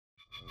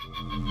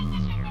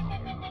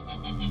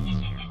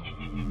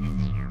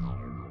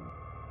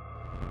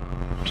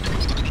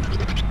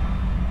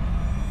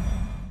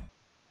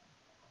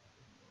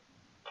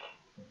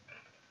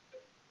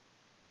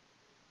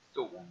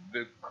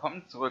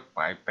willkommen zurück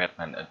bei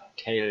Batman A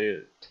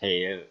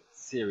Telltale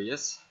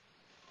Series.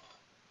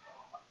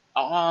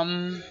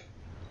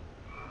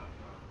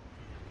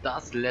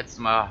 Das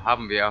letzte Mal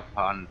haben wir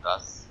erfahren,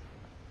 dass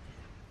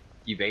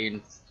die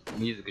Waynes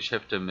miese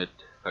Geschäfte mit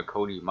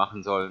Falcone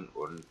machen sollen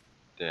und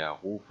der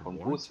Ruf von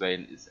Bruce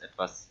Wayne ist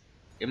etwas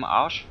im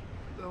Arsch.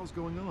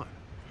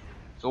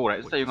 So, da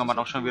ist der junge Mann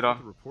auch schon wieder.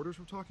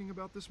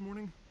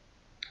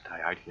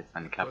 Daher halte ich jetzt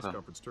meine Klappe.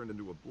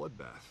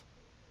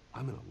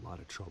 I'm in a lot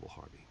of trouble,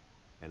 Harvey,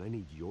 and I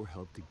need your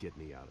help to get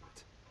me out of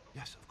it.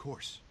 Yes, of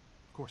course.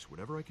 Of course,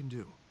 whatever I can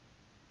do.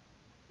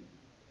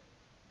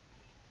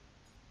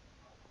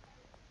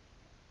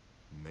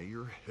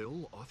 Mayor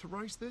Hill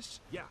authorized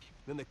this? Yeah,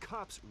 then the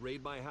cops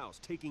raid my house,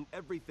 taking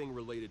everything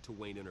related to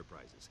Wayne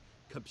Enterprises.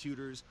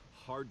 Computers,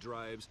 hard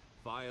drives,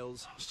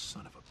 files. Oh,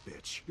 son of a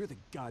bitch. You're the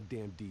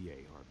goddamn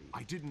DA, Harvey.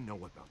 I didn't know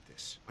about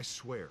this. I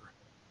swear.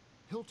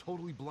 Hill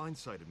totally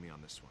blindsided me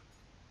on this one.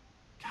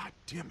 God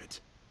damn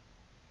it.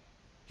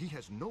 He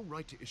has no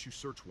right to issue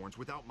search warrants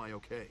without my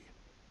okay.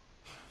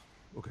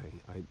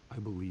 Okay, I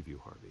believe you,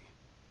 Harvey.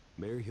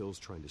 Mayor Hill's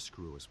trying to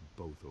screw us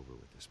both over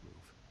with this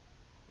move.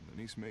 And then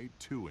he's made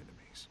two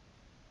enemies.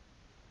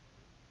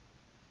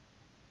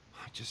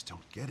 I just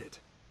don't get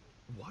it.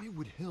 Why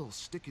would Hill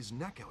stick his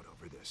neck out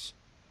over this?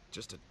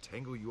 Just to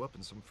tangle you up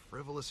in some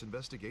frivolous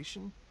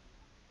investigation?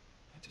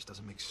 That just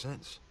doesn't make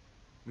sense.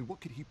 I mean, what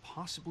could he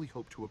possibly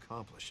hope to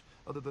accomplish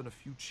other than a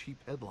few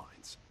cheap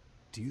headlines?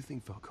 Do you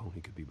think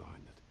Falcone could be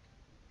behind it?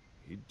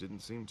 He didn't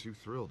seem too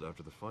thrilled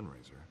after the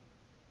fundraiser.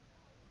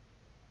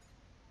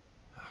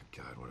 Oh,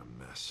 God, what a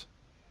mess.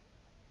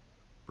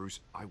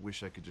 Bruce, I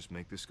wish I could just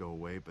make this go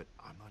away, but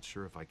I'm not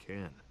sure if I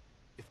can.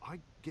 If I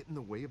get in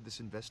the way of this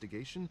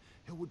investigation,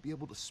 Hill would be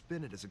able to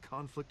spin it as a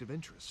conflict of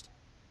interest.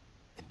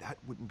 And that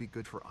wouldn't be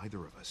good for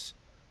either of us.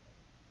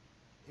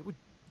 It would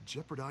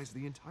jeopardize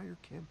the entire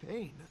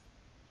campaign.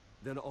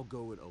 Then I'll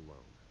go it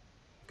alone.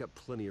 I've got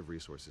plenty of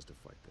resources to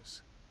fight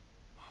this.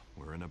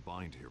 We're in a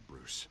bind here,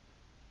 Bruce.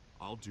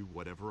 I'll do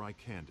whatever I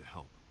can to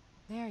help.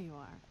 There you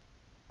are.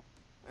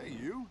 Hey,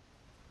 you?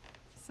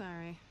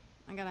 Sorry,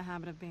 I got a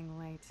habit of being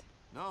late.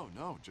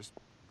 No, just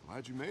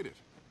glad you made it.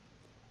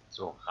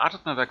 So,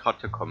 ratet mal, wer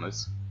gerade gekommen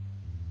ist.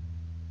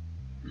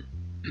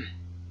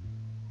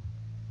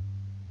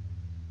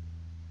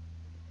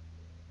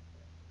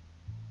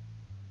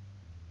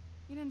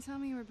 You didn't tell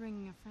me you were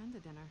bringing a friend to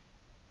dinner.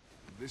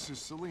 This is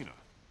Selina.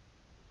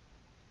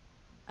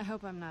 I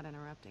hope I'm not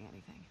interrupting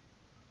anything.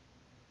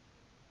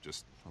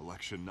 Just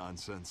election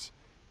nonsense.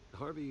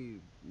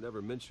 Harvey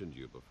never mentioned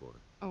you before.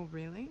 Oh,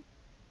 really?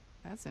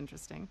 That's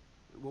interesting.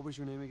 What was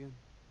your name again?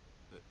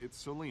 It's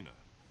Selina.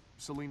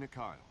 Selina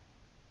Kyle.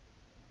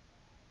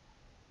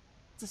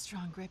 It's a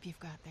strong grip you've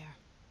got there.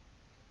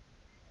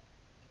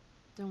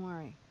 Don't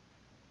worry.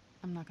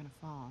 I'm not gonna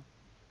fall.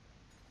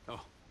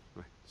 Oh,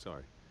 right,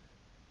 sorry.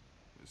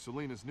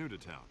 Selina's new to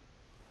town.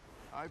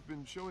 I've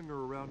been showing her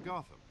around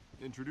Gotham,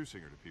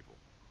 introducing her to people.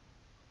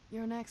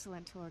 You're an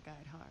excellent tour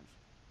guide, Harv.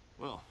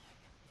 Well,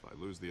 if I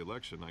lose the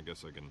election, I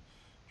guess I can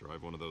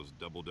drive one of those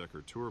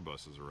double-decker tour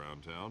buses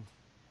around town.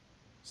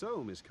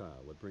 So, Miss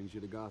Kyle, what brings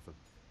you to Gotham?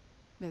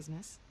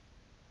 Business.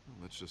 Well,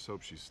 let's just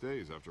hope she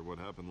stays after what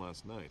happened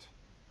last night.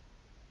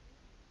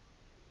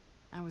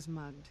 I was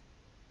mugged.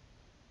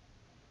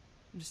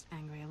 I'm just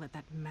angry I let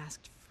that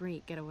masked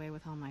freak get away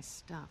with all my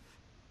stuff.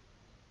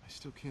 I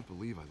still can't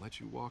believe I let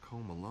you walk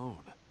home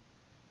alone.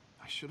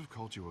 I should have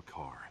called you a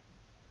car.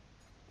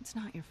 It's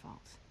not your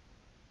fault.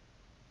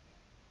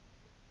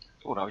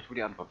 So, da habe ich wohl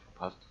die Antwort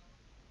verpasst.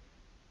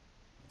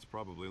 It's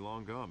probably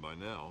long gone by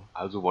now.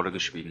 Also wurde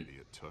geschwiegen.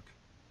 Idiot took.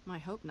 I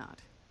hope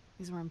not.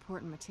 These were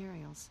important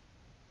materials.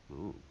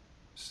 Ooh,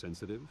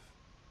 sensitive?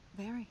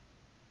 Very.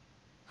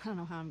 I don't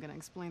know how I'm gonna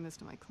explain this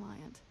to my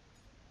client.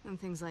 When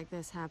things like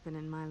this happen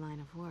in my line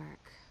of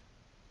work,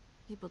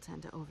 people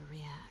tend to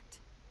overreact.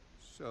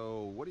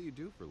 So, what do you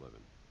do for a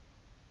living?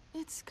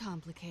 It's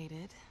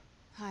complicated.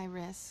 High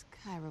risk,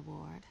 high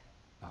reward.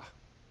 Ah,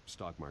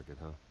 stock market,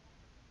 huh?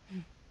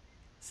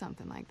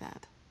 Something like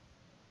that.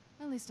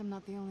 At least I'm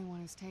not the only one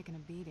who's taken a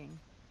beating.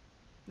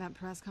 That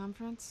press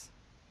conference?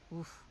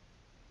 Oof.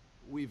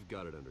 We've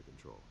got it under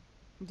control.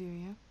 Do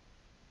you?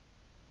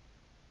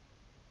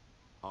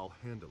 I'll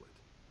handle it.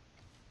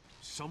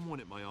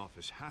 Someone at my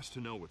office has to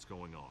know what's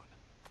going on.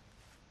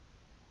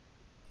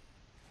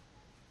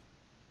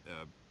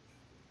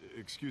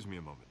 Excuse me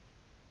a moment.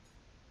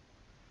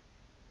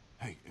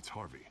 Hey, it's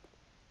Harvey.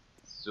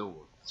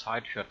 So,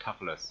 Zeit für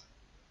Tacheles.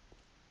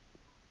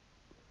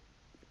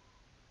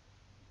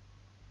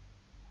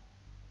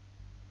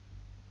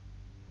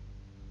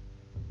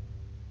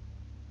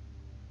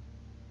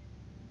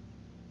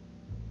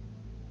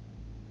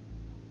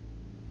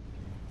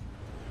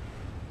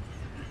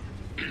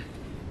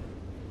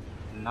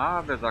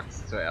 Na, wer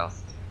sagt's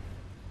zuerst?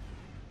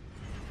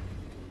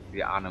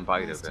 Wir ahnen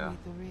beide, Nice to wer.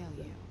 meet the real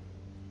you.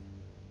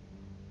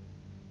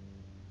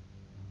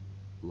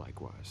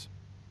 Likewise.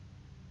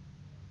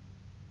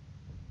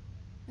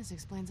 This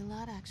explains a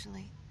lot,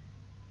 actually.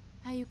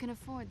 How you can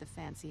afford the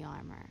fancy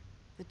armor,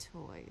 the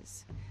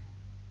toys.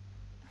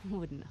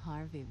 Wouldn't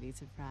Harvey be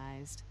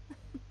surprised?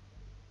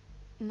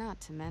 Not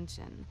to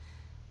mention,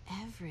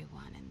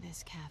 everyone in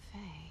this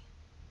cafe.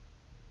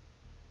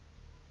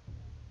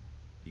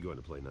 You going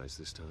to play nice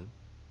this time?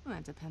 Well,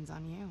 that depends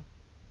on you.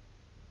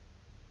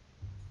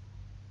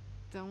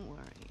 Don't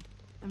worry.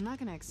 I'm not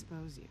gonna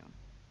expose you.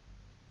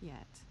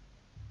 Yet.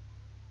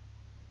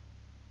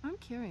 I'm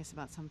curious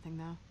about something,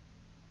 though.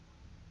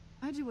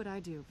 I do what I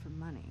do for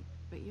money,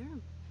 but you're...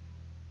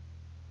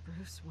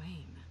 Bruce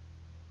Wayne.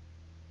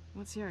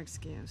 What's your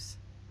excuse?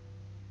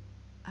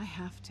 I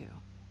have to.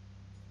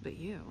 But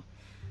you...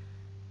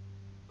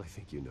 I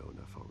think you know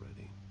enough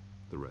already.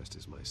 The rest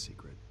is my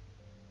secret.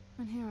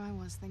 And here I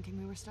was thinking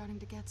we were starting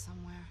to get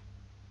somewhere.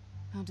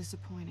 How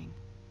disappointing.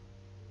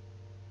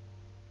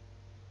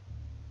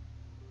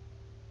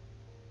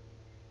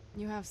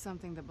 You have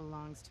something that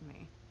belongs to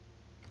me.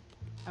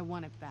 I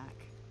want it back.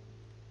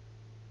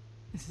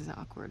 This is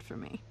awkward for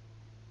me.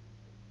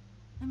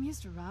 I'm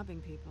used to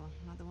robbing people,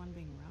 not the one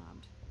being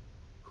robbed.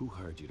 Who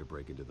hired you to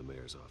break into the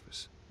mayor's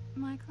office?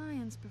 My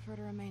clients prefer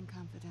to remain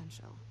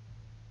confidential.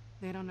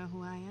 They don't know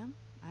who I am,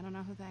 I don't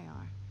know who they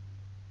are.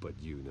 But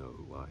you know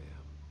who I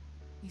am.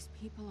 These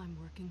people I'm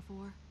working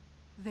for,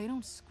 they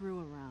don't screw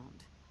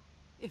around.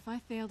 If I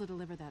fail to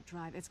deliver that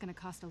drive, it's gonna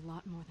cost a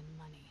lot more than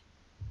money.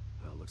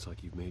 Well, looks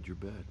like you've made your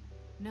bed.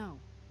 No,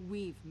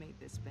 we've made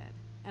this bed,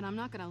 and I'm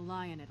not gonna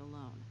lie in it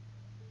alone.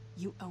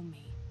 You owe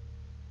me.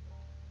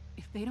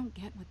 If they don't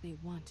get what they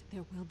want,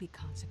 there will be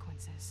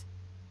consequences.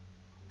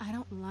 I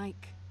don't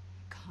like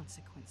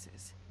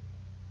consequences.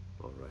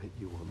 All right,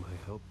 you want my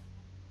help?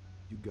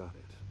 You got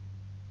it.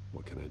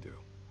 What can I do?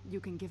 You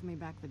can give me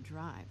back the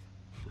drive.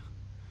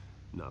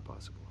 Not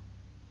possible.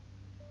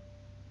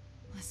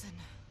 Listen,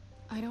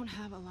 I don't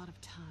have a lot of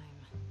time.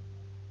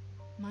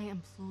 My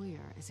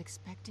employer is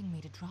expecting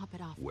me to drop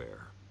it off.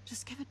 Where?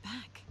 Just give it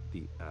back.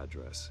 The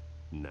address.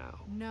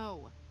 Now.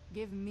 No,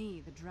 give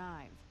me the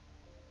drive.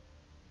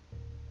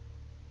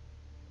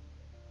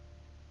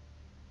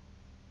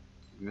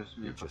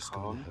 You're just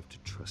gonna have to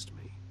trust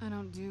me. I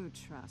don't do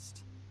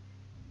trust.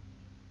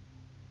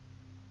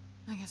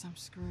 I guess I'm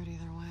screwed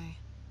either way.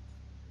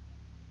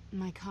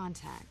 My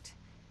contact.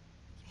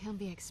 He'll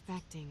be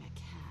expecting a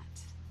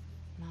cat,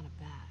 not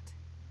a bat.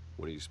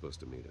 When are you supposed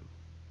to meet him?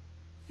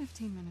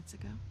 15 minutes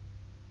ago.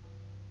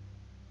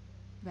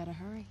 Better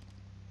hurry.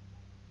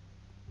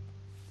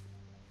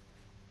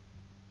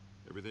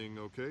 Everything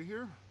okay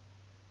here?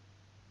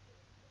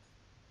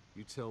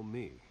 You tell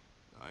me.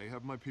 I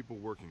have my people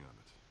working on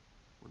it.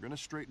 We're gonna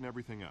straighten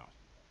everything out.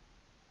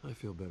 I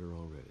feel better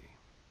already.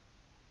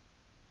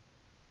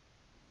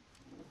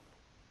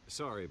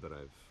 Sorry, but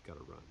I've got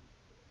to run.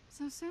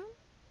 So soon?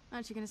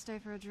 Aren't you gonna stay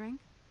for a drink?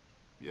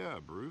 Yeah,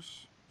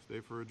 Bruce. Stay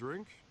for a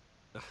drink?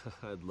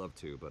 I'd love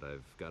to, but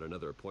I've got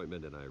another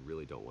appointment and I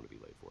really don't want to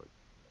be late for it.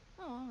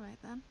 Oh, all right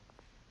then.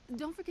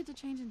 Don't forget to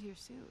change into your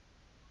suit.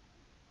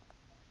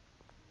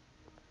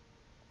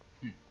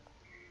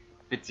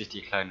 Witzig,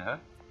 die Kleine, hä?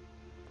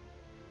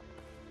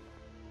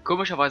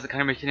 Komischerweise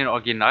kann ich mich in den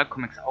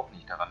Originalcomics auch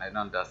nicht daran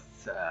erinnern,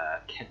 dass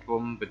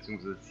Catwoman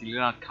bzw.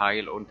 Selina,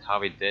 Kyle und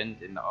Harvey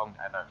Dent in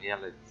irgendeiner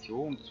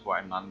Relation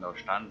zueinander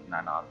standen, in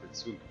einer Art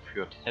Beziehung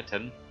geführt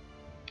hätten.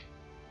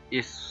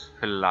 Ist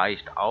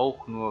vielleicht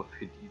auch nur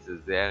für diese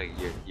Serie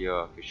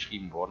hier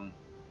geschrieben worden.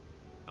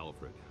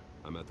 Alfred,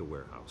 I'm at the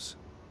warehouse.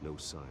 No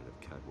sign of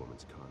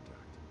Catwoman's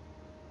contact.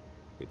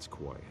 It's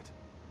quiet.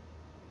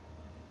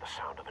 The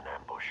sound of an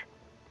ambush.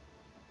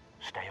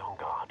 Stay on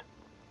guard.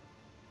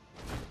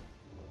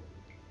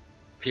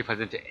 Auf jeden Fall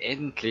sind wir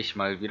endlich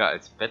mal wieder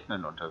als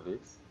Batman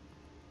unterwegs.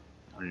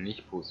 Und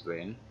nicht Bruce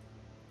Wayne.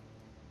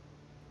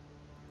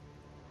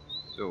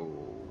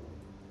 So.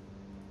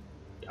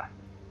 Ja.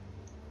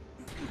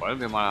 Wollen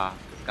wir mal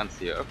das Ganze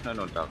hier öffnen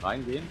und da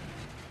reingehen.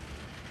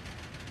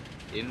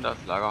 In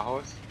das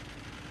Lagerhaus.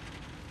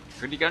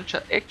 Für die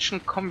ganze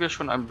Action kommen wir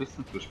schon ein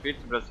bisschen zu spät,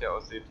 wie das hier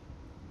aussieht.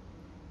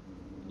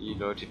 Die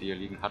Leute, die hier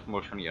liegen, hatten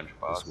wohl schon ihren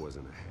Spaß. This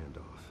wasn't a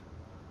handoff.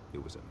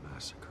 It was a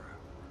massacre.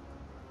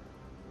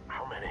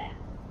 How many?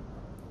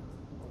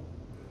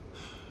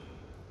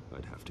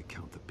 I'd have to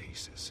count the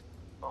pieces.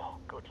 Oh,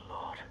 good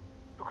lord.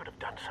 Who could have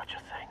done such a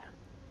thing?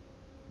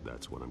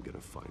 That's what I'm gonna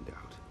find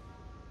out.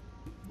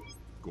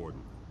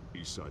 Gordon,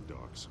 Eastside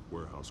Docks,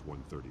 Warehouse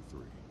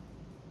 133.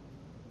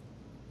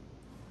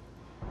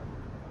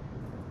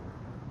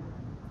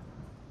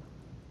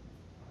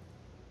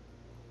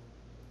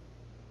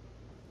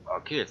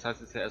 Okay, jetzt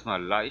heißt es ja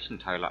erstmal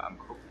Leichenteile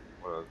angucken.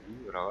 Oder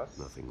wie, oder was?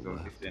 Nothing So ein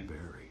left to bisschen.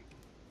 bury.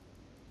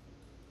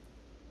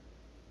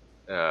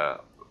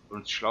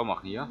 Uns schlau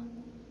machen hier.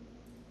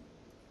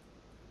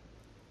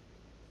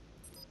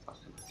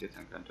 Was denn passiert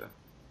sein könnte.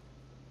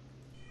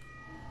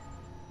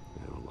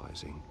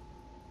 Analyzing.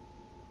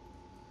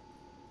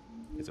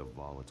 It's a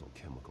volatile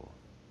chemical.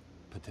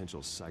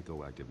 Potential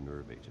psychoactive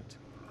nerve agent.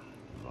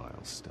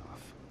 Vile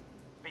stuff.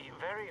 Be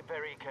very,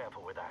 very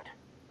careful with that.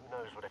 Who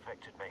knows what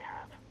effect it may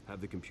have?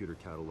 Have the computer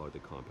catalog the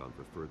compound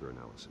for further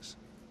analysis.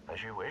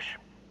 As you wish.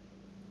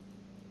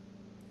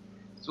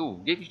 So,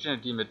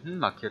 Gegenstände, die mit N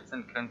markiert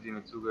sind, können sie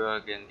mit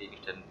zugehörigen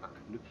Gegenständen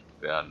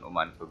verknüpft werden, um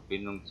eine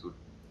Verbindung zu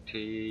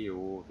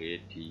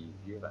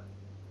theoretisieren.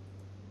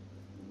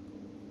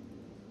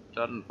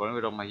 Dann wollen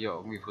wir doch mal hier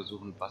irgendwie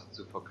versuchen, was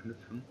zu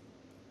verknüpfen.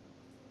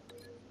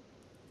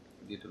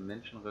 Diese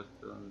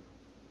Menschenreste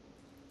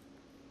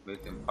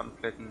mit den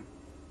Brandflecken.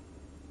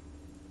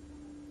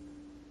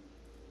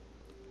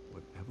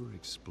 Whatever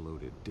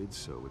exploded did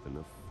so with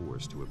enough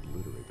force to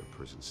obliterate the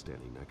person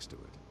standing next to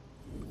it.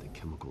 But the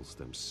chemicals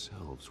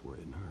themselves were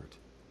inert,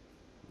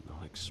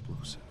 not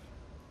explosive.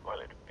 Well,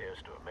 it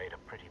appears to have made a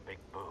pretty big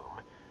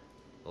boom.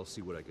 I'll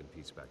see what I can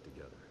piece back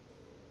together.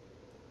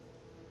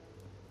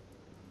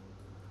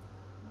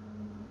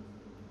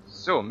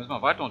 So, müssen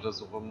wir weitere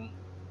Untersuchungen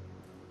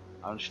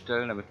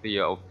anstellen, damit wir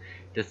hier auf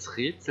des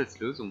Rätsels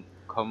Lösung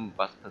kommen,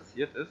 was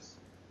passiert ist.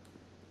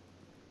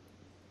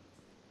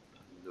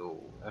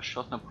 So,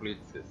 erschossener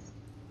Polizist.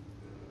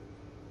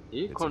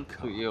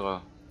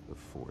 Dekonstruierer. The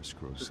force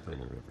grows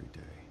thinner every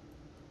day.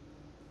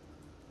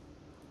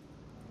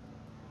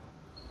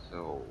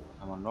 So, was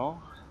haben wir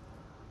noch?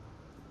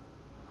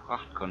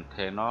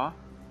 Frachtcontainer.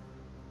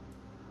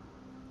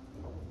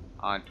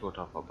 Ein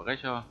toter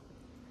Verbrecher.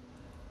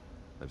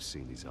 I've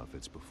seen these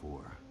outfits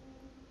before.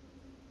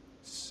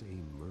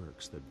 Same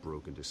mercs that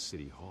broke into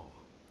City Hall.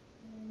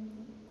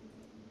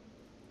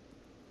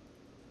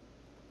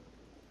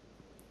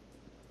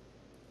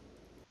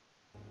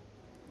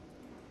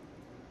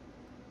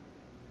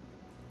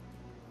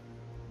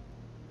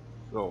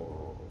 So.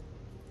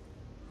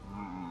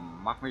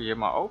 Machen wir hier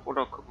mal auf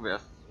oder gucken wir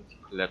erst uns die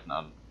Paletten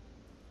an?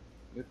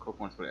 Wir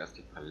gucken uns wohl erst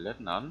die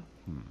Paletten an.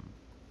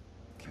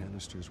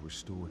 Canisters were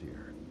stored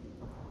here.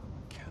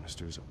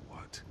 Canisters of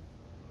what?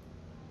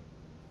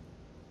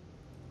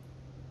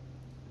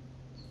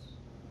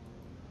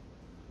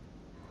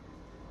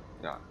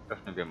 Ja,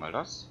 öffnen wir mal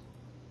das.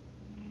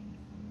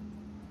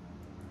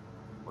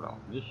 Oder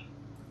auch nicht.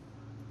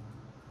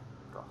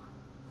 Doch.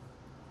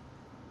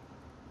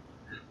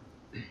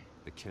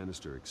 The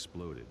canister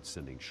exploded,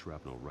 sending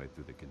shrapnel right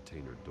through the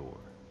container door.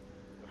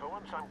 For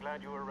once, I'm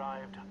glad you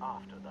arrived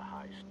after the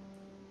heist.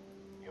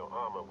 Your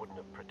armor wouldn't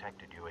have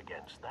protected you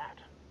against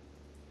that.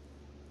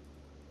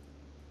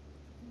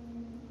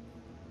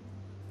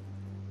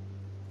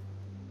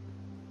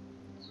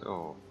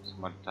 So, was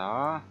haben wir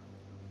da?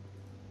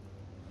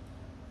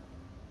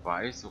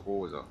 Weiße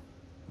Rose.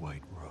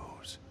 White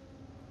Rose.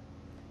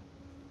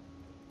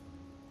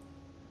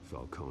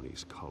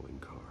 Falcone's calling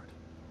card.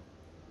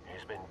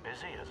 He's been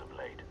busy as of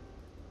late.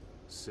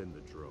 Send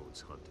the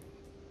drones hunting.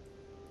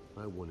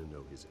 I want to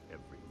know his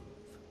every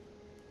move.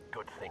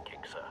 Good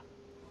thinking, sir.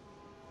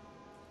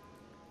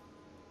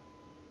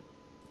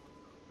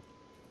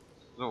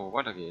 So,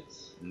 weiter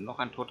geht's. Noch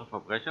ein toter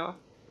Verbrecher.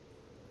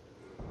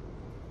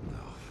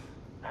 No.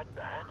 That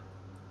bad?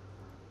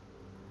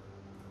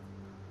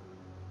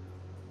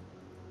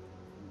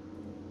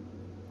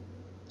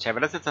 Tja,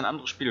 wenn das jetzt ein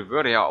anderes Spiel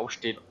würde, ja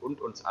aufstehen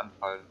und uns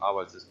anfallen,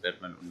 aber es ist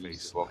Batman und nicht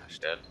Face Walking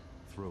smashed. Dead.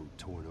 Throat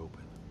torn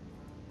open.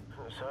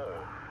 So,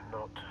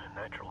 not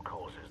natural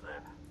causes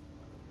then.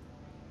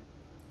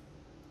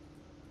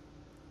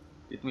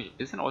 Sieht mich ein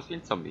bisschen aus wie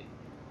ein Zombie.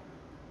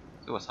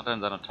 So, was hat er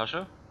in seiner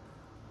Tasche?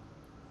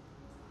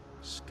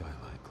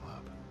 Skylight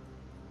Club.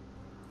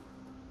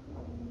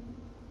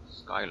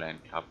 Skyline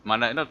Club.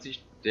 Man erinnert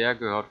sich, der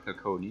gehört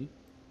Falcone.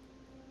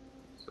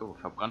 So,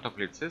 verbrannter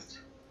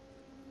Polizist.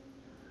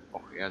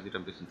 Auch er sieht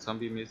ein bisschen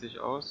zombie-mäßig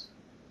aus.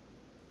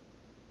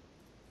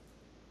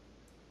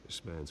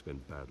 This man's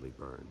been badly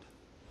burned.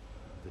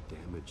 The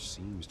damage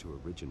seems to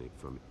originate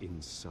from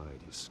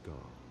inside his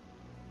skull.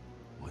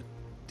 What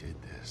did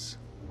this?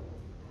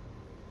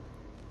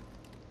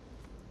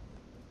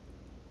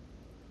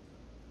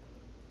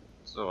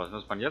 So, was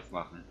muss man jetzt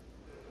machen?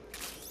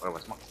 Oder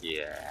was macht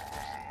ihr?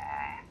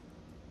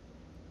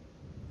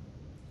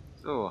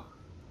 So,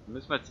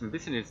 müssen wir jetzt ein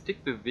bisschen den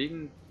Stick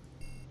bewegen,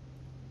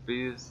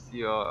 bis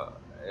hier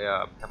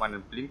er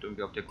permanent blinkt und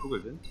wir auf der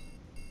Kugel sind.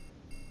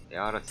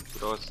 Ja, das sieht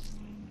gut aus.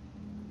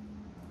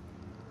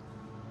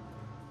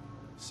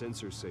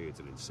 Sensors say it's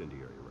an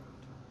incendiary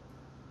round.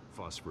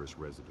 Phosphorus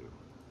residue.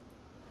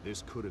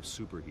 This could have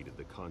superheated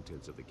the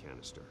contents of the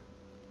canister.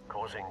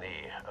 Causing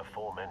the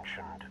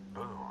aforementioned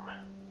boom.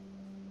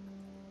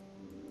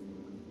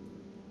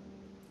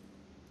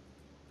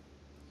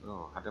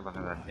 So, hat er was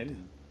in seinen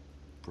Händen?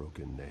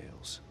 Broken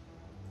nails.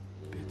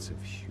 Bits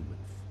of human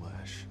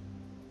flesh.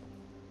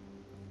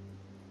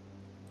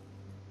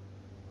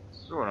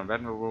 So, dann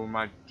werden wir wohl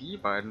mal die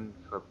beiden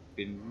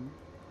verbinden.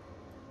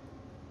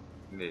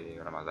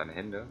 Nee, oder mal seine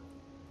Hände.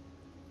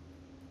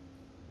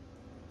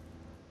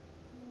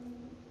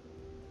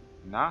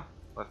 Na,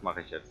 was mache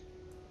ich jetzt?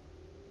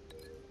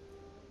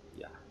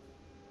 Ja.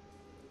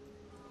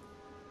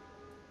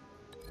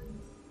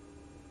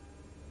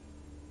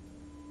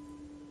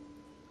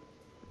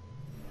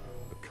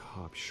 A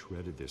cop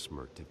shredded this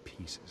merc to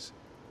pieces,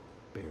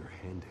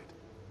 barehanded.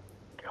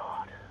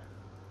 God,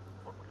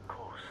 what would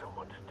cause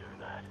someone to do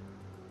that?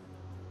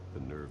 The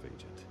nerve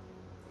agent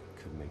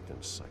could make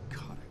them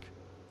psychotic.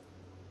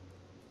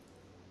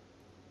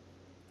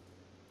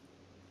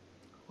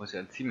 Muss ja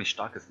ein ziemlich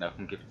starkes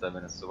Nervengift sein,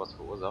 wenn es sowas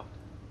verursacht.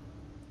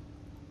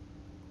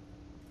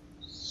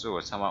 So,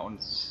 jetzt haben wir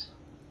uns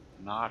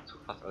nahezu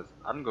fast alles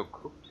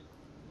angeguckt.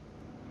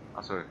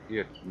 Achso,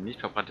 hier die nicht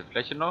verbrannte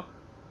Fläche noch.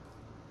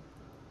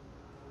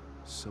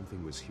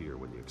 Something was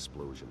here when the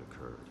explosion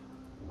occurred.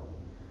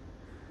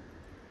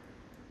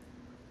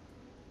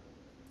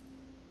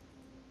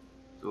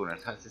 So,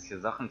 das heißt es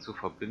hier Sachen zu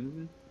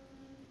verbinden.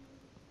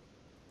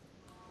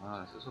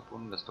 Ah, das ist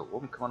verbunden, das da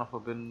oben kann man noch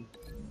verbinden.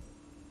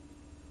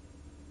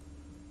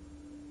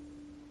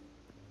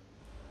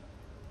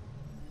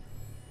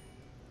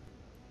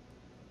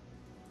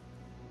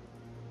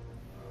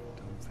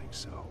 Don't think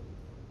so.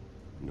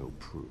 No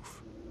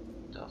proof.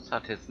 Das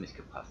hat jetzt nicht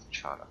gepasst,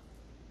 schade.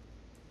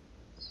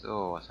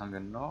 So, was haben wir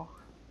noch?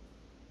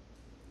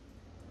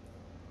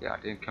 Ja,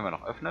 den können wir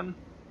noch öffnen.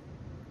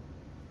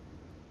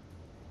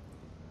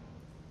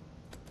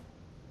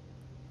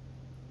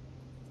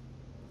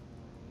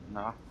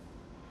 Na.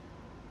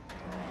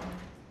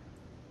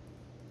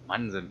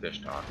 Mann, sind wir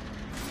stark.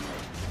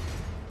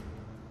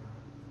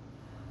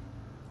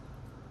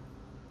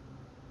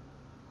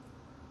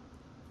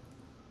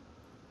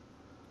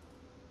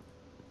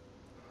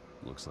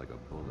 Looks like a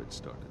bullet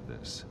started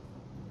this.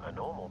 A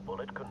normal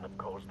bullet couldn't have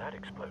caused that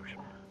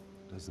explosion.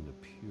 Doesn't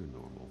appear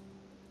normal.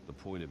 The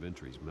point of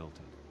entry's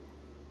melted.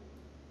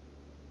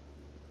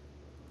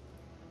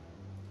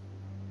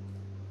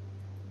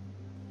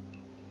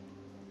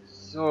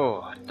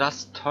 So,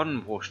 das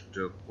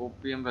Tonnenbruchstück.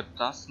 Probieren wir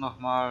das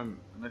nochmal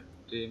mit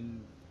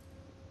dem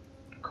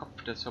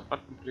Kopf des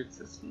verbrannten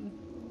Polizisten.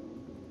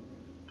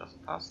 Das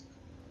passt.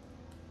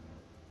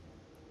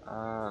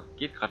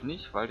 Geht gerade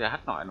nicht, weil der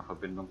hat noch eine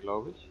Verbindung,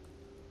 glaube ich.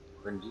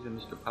 Wenn diese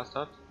nicht gepasst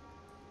hat.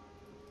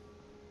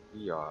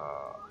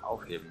 Ja,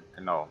 aufheben,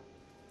 genau.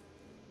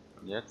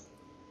 Und jetzt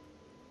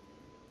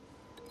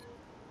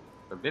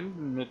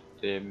verbinden mit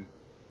dem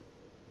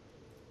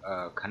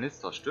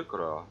Kanisterstück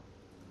oder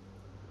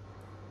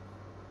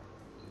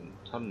dem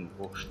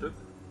Tonnenbruchstück.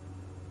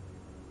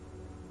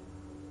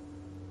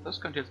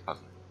 Das könnte jetzt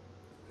passen.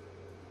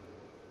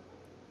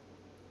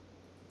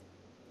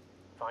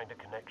 Find a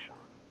connection.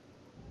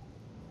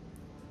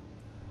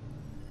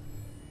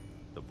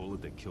 The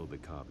bullet that killed the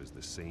cop is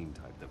the same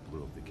type that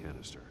blew up the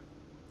canister.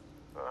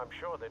 I'm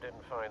sure they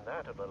didn't find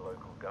that at a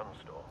local gun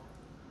store.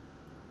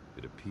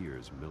 It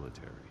appears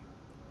military.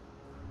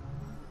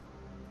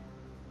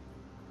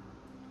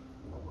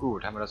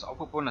 Gut, haben wir das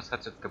aufgebunden, das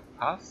hat jetzt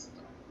gepasst.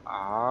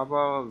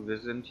 Aber wir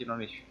sind hier noch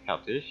nicht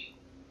fertig.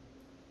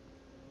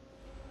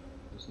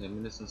 Wir müssen ja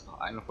mindestens noch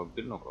eine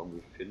Verbindung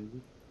irgendwie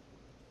finden.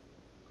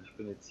 Ich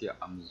bin jetzt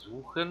hier am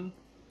Suchen.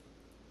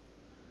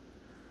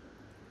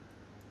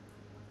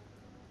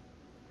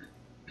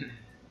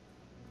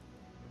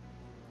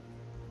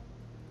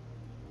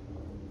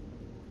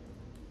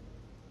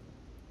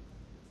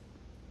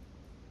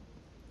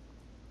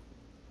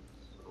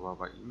 So, war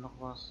bei ihm noch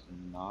was?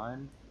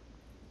 Nein.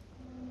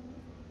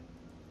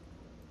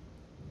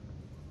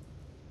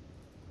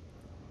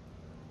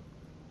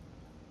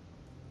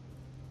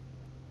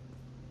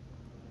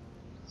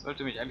 Ich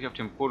sollte mich eigentlich auf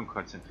den Boden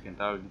konzentrieren,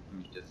 da liegt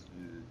nämlich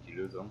die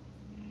Lösung.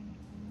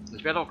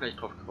 Ich werde auch gleich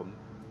drauf kommen.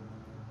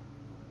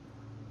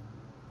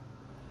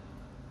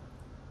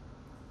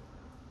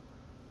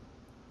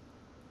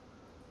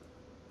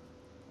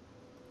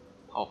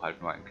 Brauche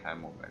halt nur einen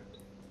kleinen Moment.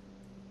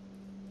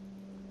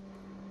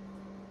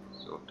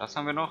 So, das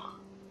haben wir noch.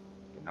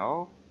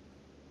 Genau.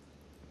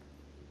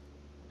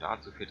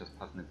 Dazu fehlt das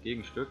passende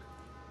Gegenstück.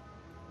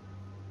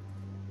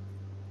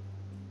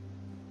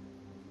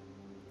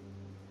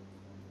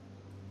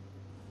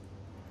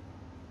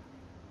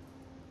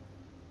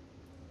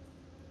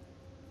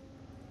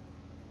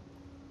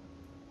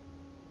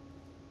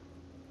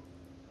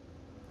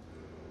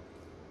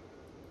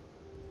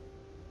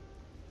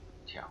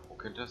 Tja, wo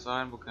könnte es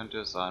sein? Wo könnte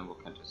es sein? Wo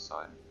könnte es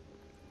sein?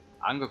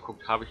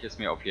 Angeguckt habe ich es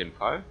mir auf jeden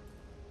Fall.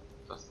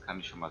 Das kann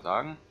ich schon mal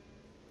sagen.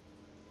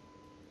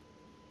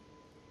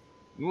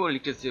 Nur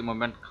liegt es hier im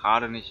Moment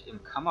gerade nicht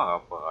im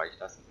Kamerabereich.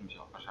 Das ist nämlich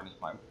auch wahrscheinlich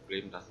mein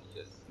Problem, dass ich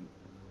es...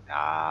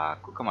 Ja,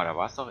 guck mal, da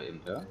war es doch eben,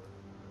 ja?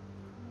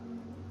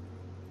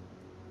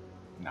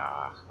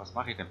 Ach, was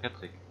mache ich denn,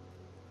 Patrick?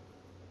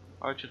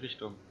 Falsche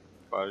Richtung.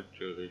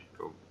 Falsche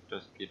Richtung.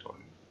 Das geht doch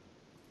nicht.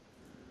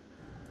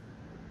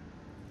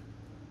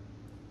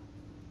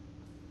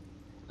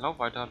 Lauf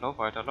weiter, lauf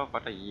weiter, lauf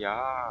weiter.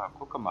 Ja,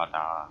 guck mal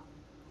da.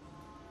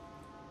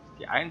 Das ist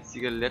die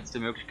einzige letzte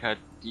Möglichkeit,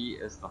 die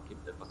es noch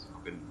gibt, etwas zu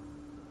verbinden.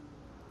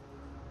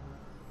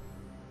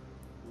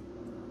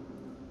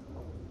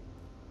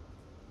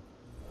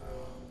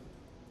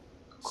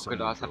 Gucke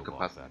da, es hat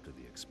gepasst. After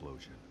the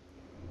explosion.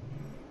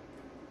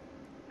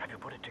 Have you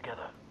put it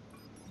together?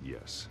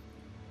 Yes.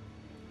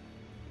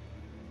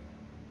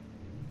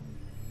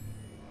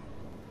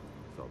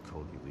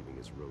 Falcone leaving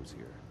his rose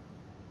here.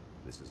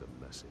 This is a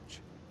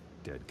message.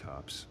 Dead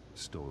cops,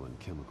 stolen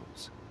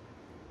chemicals.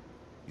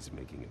 He's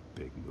making a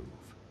big move.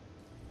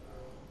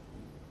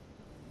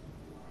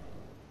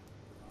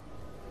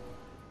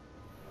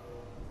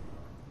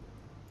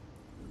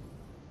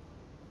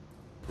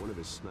 One of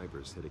his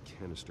snipers hit a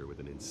canister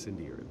with an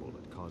incendiary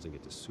bullet, causing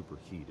it to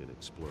superheat and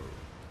explode.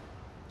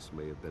 This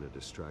may have been a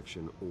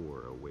distraction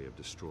or a way of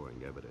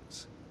destroying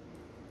evidence.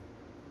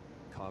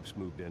 Cops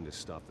moved in to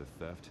stop the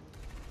theft.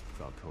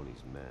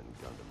 Falcone's men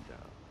gunned him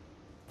down.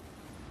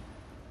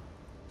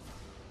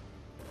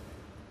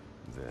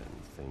 Then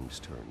things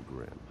turned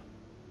grim.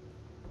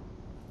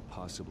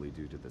 Possibly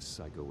due to the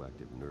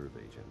psychoactive nerve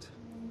agent.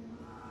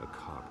 A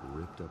cop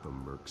ripped up a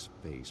merc's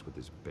face with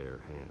his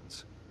bare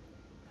hands.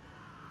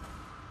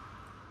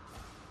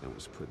 And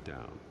was put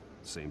down.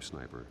 Same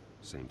sniper,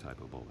 same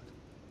type of bullet.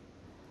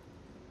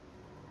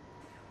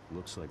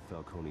 Looks like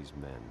Falcone's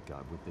men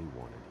got what they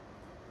wanted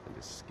and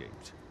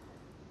escaped.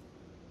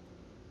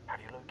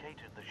 Have you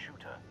located the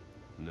shooter?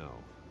 No,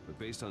 but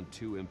based on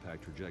 2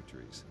 impact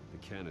trajectories, the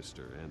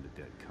canister and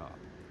the dead cop,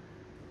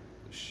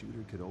 the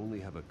shooter could only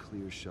have a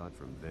clear shot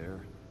from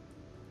there,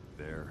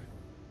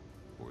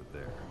 or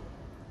there,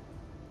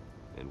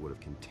 and would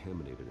have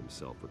contaminated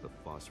himself with the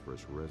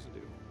phosphorus residue.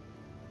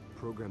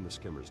 Program the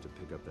skimmers to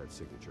pick up that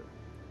signature.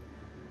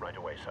 Right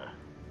away, sir.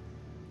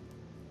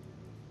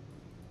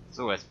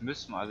 So, jetzt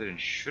müssen wir also den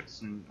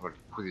Schützen oder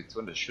die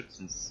Position des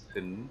Schützens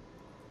finden.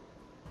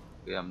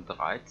 Wir haben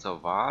 3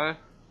 zur Wahl.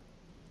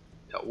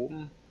 Da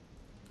oben.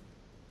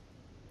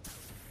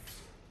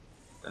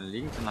 Dann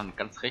links und dann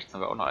ganz rechts haben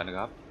wir auch noch eine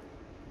gehabt.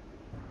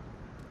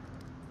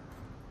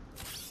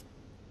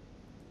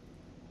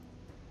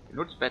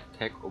 Benutzt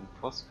Bad-Tag, um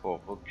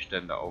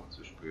Phosphor-Rückstände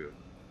aufzuspüren.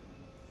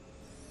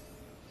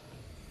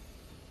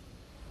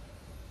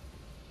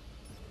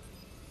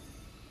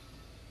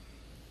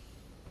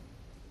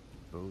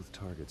 Both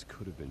targets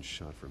could have been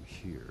shot from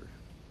here,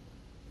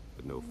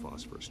 but no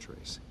phosphorus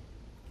trace.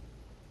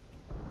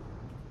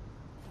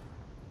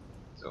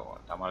 So,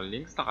 da mal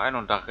links noch einen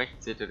und da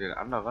rechts seht ihr den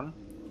anderen.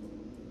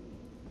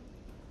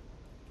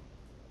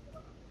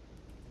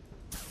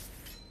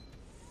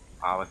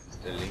 Ah, was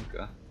ist der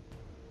linke?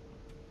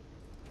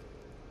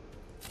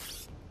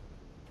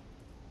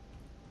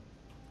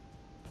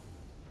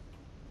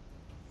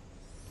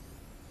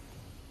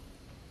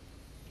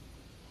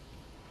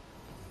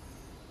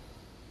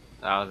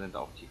 Da sind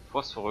auch die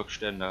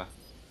Phosphorrückstände.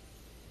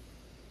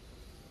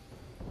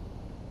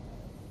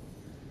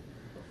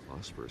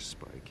 Phosphorus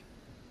spike.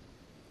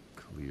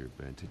 Clear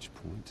vantage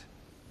point.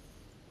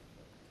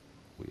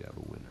 We have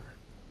a winner.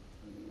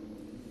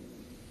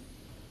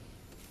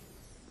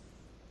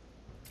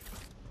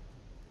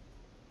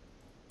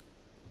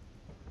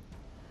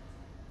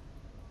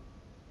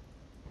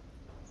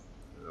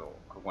 So,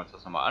 gucken wir uns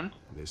das nochmal an.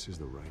 This is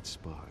the right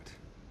spot.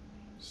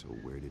 So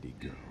where did he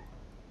go?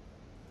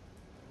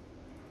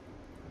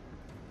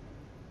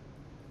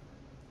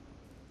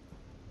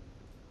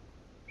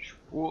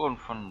 Spuren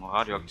von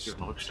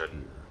radioaktiven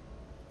Rückständen.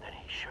 Then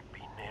he should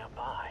be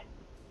nearby.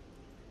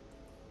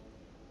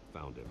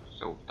 Found him.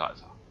 So, da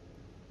ist er.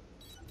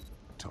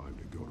 Time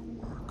to go to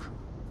work.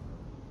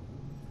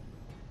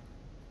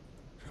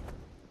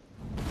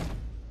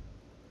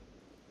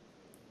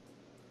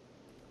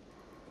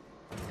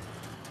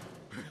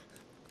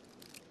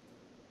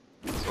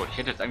 So, ich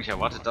hätte jetzt eigentlich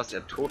erwartet, dass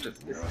er tot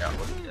ist. Ist er,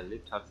 und er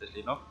lebt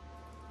tatsächlich noch.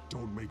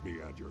 Don't make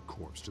me add your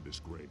corpse to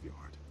this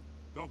graveyard.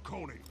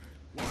 Falcone,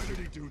 why did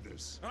he do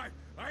this? I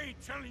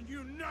ain't telling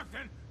you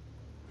nothing.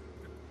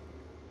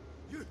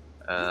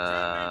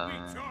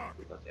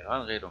 Was die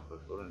Anredung für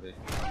Stunden will.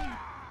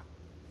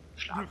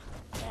 Schlag.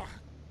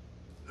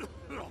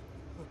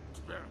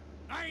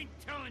 I ain't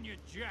telling you,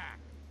 Jack.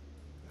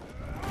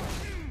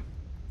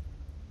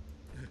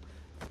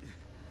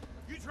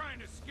 You trying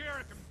to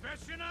scare a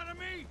confession out of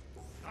me?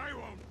 I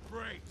won't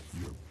break.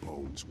 Your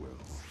bones will.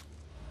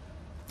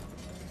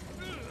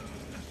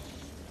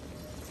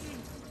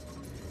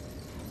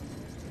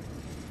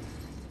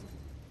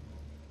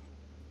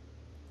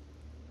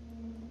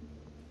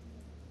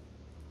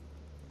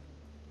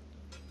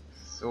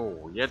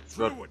 So, jetzt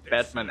wird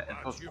Batman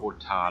etwas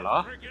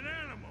brutaler.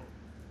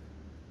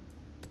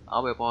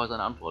 Aber er braucht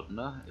seine Antworten,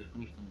 ne? Ich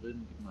bin nicht zum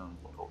Reden, gib mir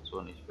eine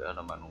Option, ich wäre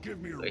der Meinung. Give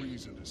me a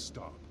reason to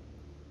stop.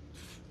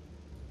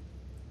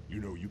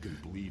 You know you can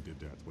bleed to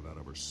death without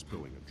ever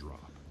spilling a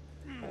drop.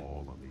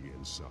 All on the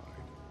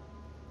inside.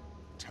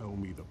 Tell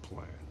me the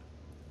plan,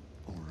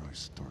 or I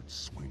start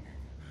swinging.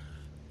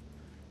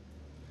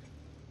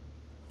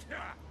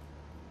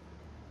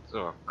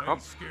 So, I'm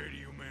Kopf, scared of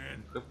you,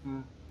 man.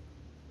 Rippen.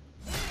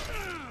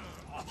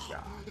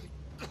 Ja.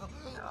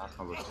 Ja,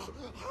 erstmal gut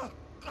zurück.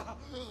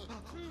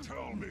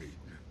 Tell me.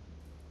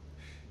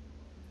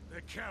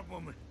 The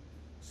Catwoman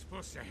was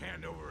supposed to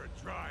hand over a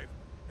drive.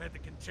 Had the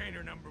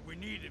container number we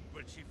needed,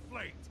 but she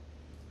flaked.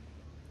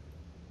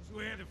 So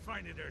we had to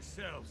find it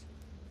ourselves.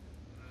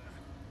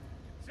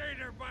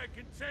 Container by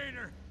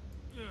container.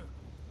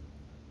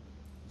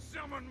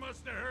 Someone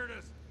must have heard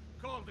us.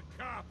 Called the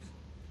cops.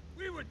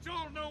 We were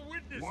told no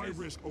witnesses. Why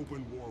risk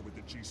open war with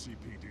the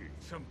GCPD?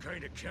 Some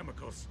kind of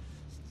chemicals.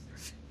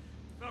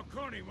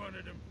 Falcone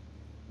wanted them.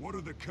 What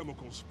are the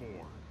chemicals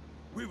for?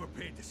 We were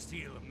paid to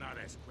steal them, not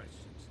ask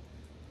questions.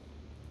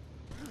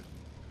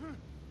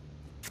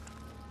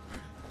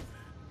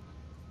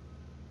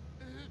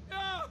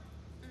 No!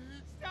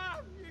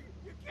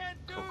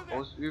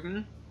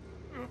 ausüben.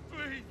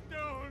 Please,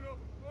 no, no.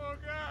 Oh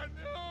God,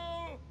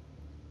 no!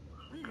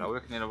 Ich glaube,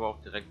 wir können ihn aber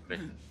auch direkt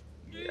brechen.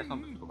 Nee, erstmal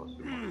müssen wir Druck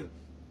ausüben. Okay.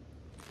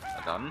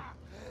 Na dann.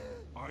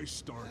 I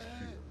start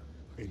here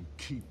and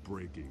keep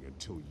breaking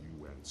until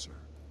you answer.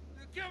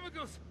 The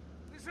chemicals!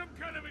 There's some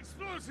kind of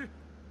explosive!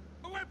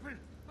 A weapon!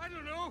 I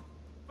don't know!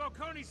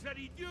 Falcone said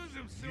he'd use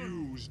them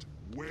soon! Used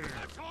where?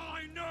 That's all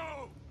I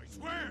know! I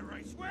swear!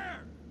 I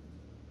swear!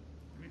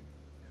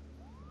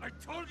 I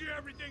told you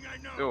everything I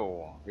know!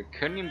 So, wir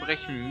können ihn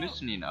brechen,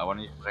 müssen ihn aber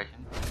nicht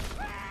brechen.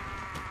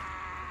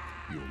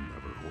 You'll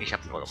never hold Ich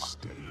hab's a voll gun gemacht.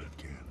 steady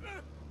again.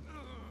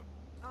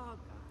 Oh, God.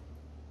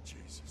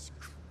 Jesus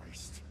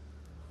Christ.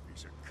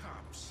 These are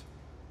cops.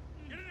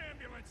 Get an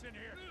ambulance in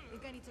here! I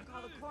think I need to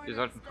call the coroner. Wir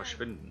sollten instead.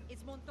 verschwinden.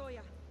 It's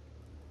Montoya.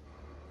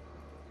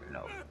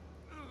 Genau.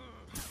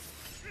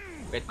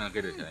 Batman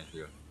redet ja nicht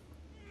viel.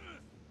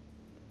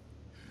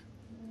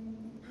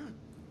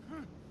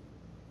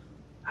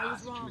 I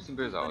was Sieht ein wrong. bisschen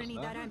böse Gonna aus, need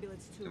ne? that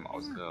ambulance too. Dem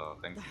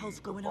ausgerenkten The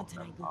hell's going on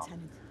tonight, gebrochenen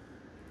Arm. Lieutenant?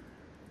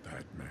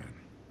 Batman.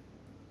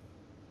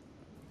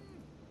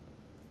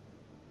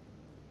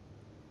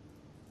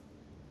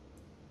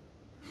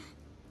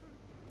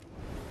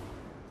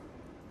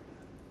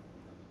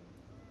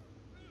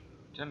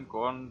 Tim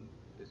Gordon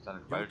ist eine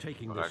You're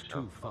taking this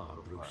too Gewaltbereitschaft. far,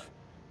 Bruce.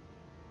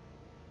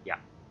 Ja.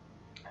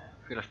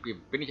 Für das Spiel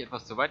bin ich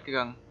etwas zu weit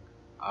gegangen,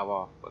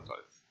 aber was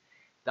soll's.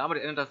 Damit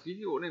endet das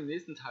Video und im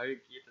nächsten Teil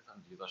geht es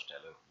an dieser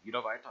Stelle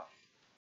wieder weiter.